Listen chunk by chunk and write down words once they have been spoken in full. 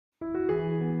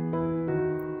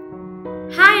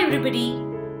everybody,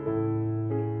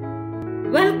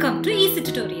 welcome to Easy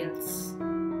Tutorials.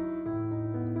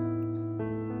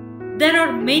 There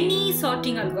are many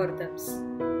sorting algorithms.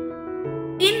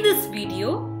 In this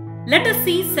video, let us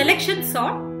see selection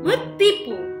sort with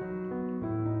Tipu.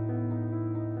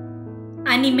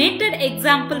 Animated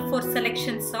example for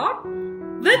selection sort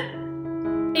with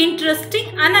interesting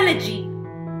analogy.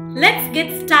 Let's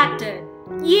get started.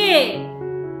 Yay!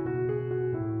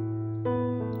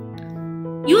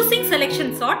 Using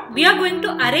selection sort, we are going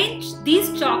to arrange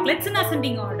these chocolates in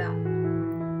ascending order.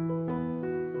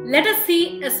 Let us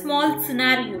see a small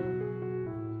scenario.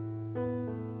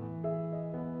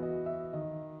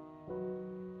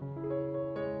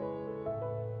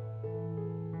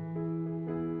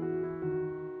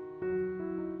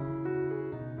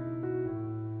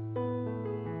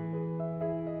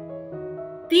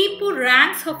 Tipu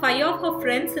ranks her 5 of her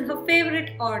friends in her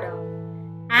favorite order,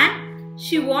 and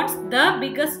she wants the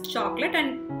biggest chocolate,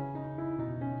 and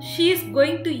she is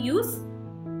going to use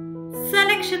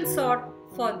selection sort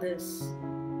for this.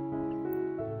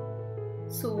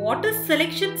 So what is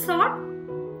selection sort?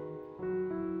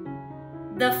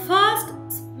 The first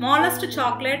smallest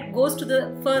chocolate goes to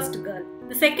the first girl.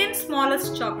 The second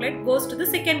smallest chocolate goes to the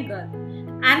second girl,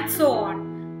 and so on.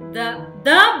 The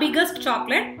biggest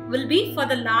chocolate will be for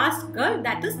the last girl,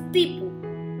 that is Tipu.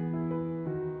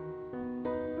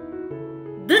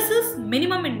 This is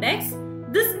minimum index.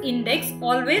 This index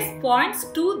always points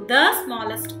to the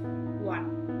smallest one.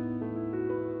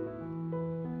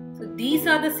 So these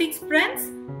are the 6 friends,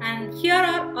 and here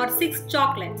are our 6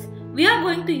 chocolates. We are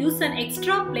going to use an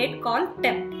extra plate called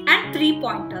temp and 3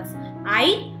 pointers,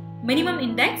 I, minimum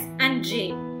index, and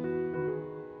J.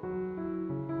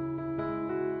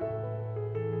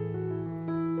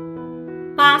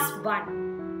 Pass 1.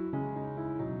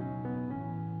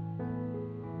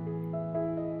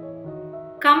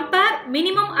 Compare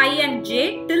minimum I and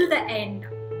J till the end.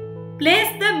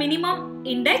 Place the minimum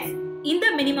index in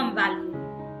the minimum value.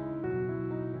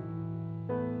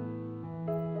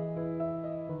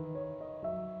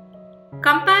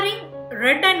 Comparing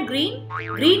red and green,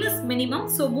 green is minimum,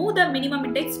 so move the minimum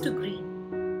index to green.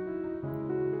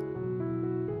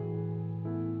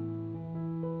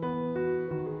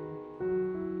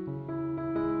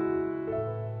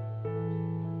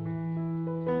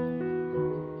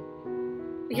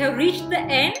 We have reached the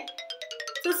end,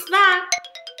 so swap.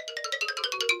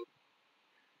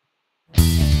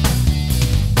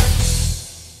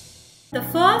 The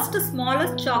first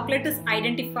smallest chocolate is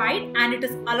identified and it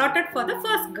is allotted for the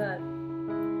first girl.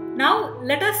 Now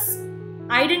let us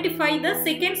identify the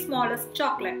second smallest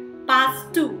chocolate. Pass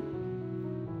 2.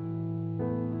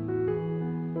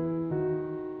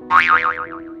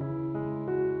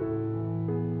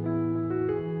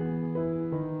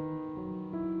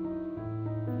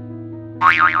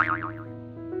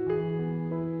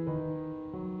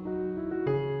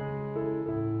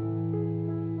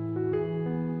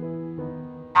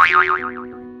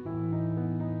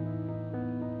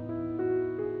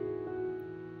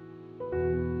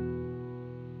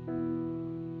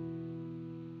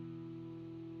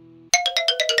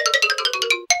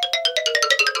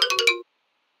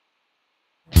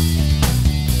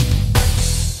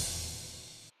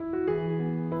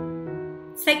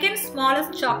 Second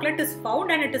smallest chocolate is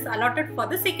found and it is allotted for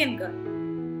the second girl.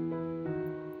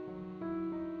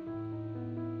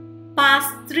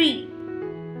 Pass 3.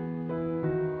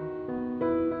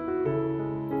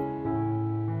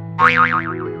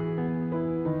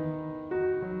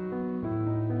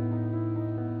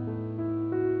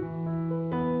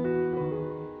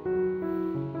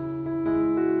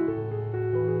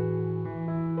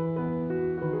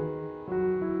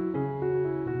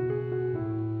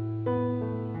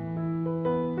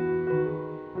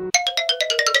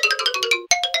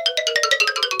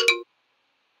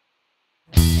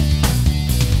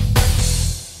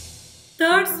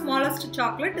 Third smallest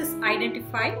chocolate is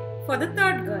identified for the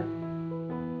third girl.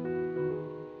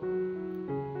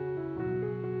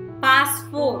 Pass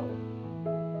 4.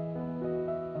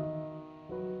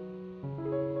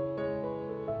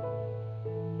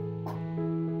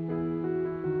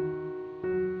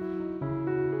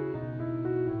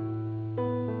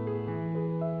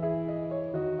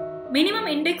 Minimum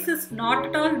index is not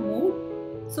at all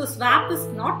moved, so swap is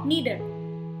not needed.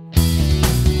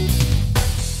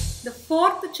 The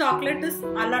fourth chocolate is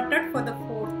allotted for the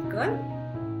fourth girl.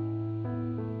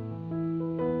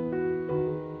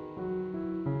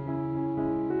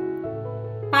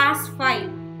 Pass 5.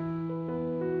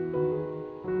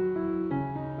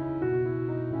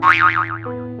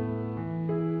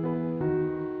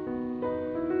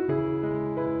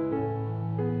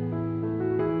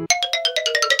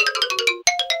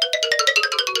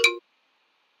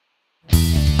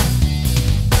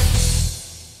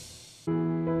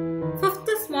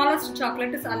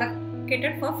 chocolate is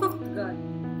allocated for fifth girl.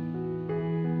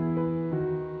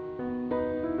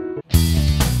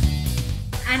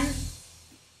 And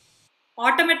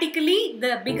automatically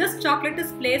the biggest chocolate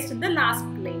is placed in the last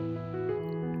plate.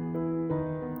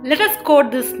 Let us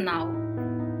code this now.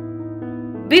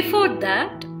 Before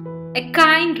that, a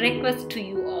kind request to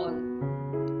you all.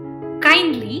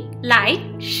 Kindly like,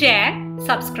 share,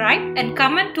 subscribe and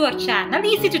comment to our channel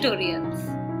Easy Tutorials.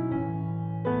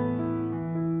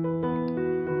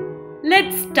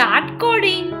 Let's start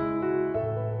coding.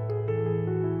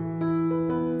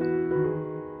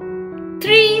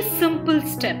 3 simple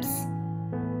steps.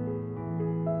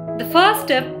 The first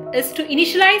step is to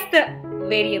initialize the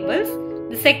variables.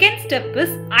 The second step is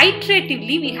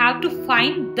iteratively we have to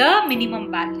find the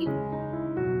minimum value.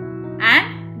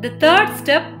 And the third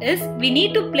step is we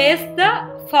need to place the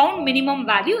found minimum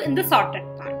value in the sorted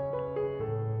part.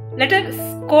 Let us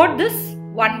code this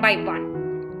one by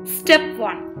one. Step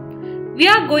 1. We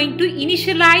are going to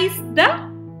initialize the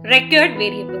required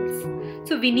variables.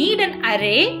 So we need an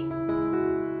array,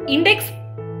 index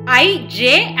I,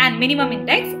 j and minimum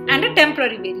index and a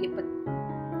temporary variable.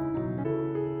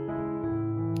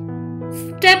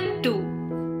 Step 2.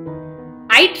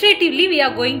 Iteratively we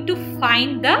are going to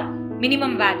find the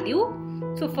minimum value.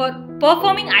 So for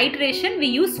performing iteration we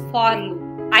use for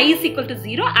loop. I is equal to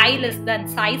 0, I less than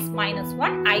size minus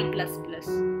 1, I plus plus.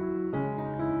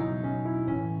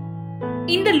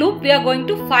 In the loop we are going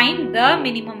to find the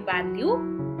minimum value.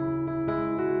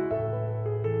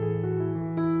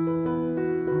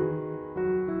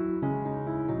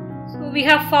 So we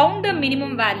have found the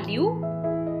minimum value.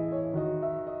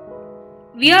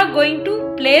 We are going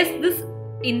to place this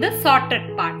in the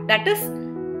sorted part, that is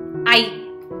I.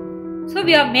 So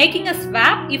we are making a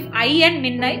swap if I and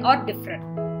min I are different.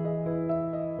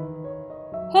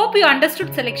 Hope you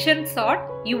understood selection sort.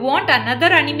 You want another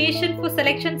animation for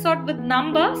selection sort with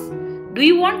numbers? Do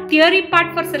you want theory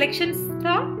part for selection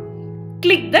sort?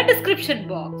 Click the description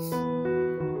box.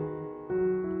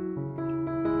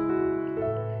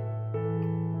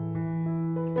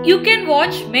 You can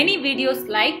watch many videos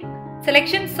like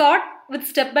selection sort with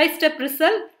step-by-step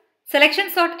result, selection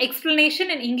sort explanation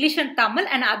in English and Tamil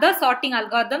and other sorting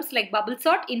algorithms like bubble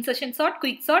sort, insertion sort,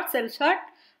 quick sort, cell sort,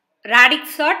 Radix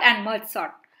sort and merge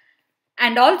sort.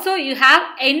 And also you have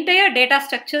entire data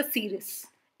structure series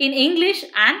in English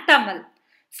and Tamil.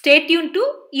 Stay tuned to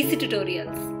Easy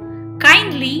Tutorials.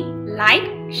 Kindly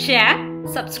like, share,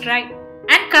 subscribe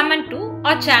and comment to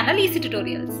our channel Easy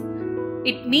Tutorials.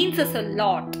 It means us a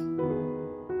lot.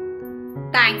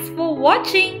 Thanks for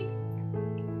watching.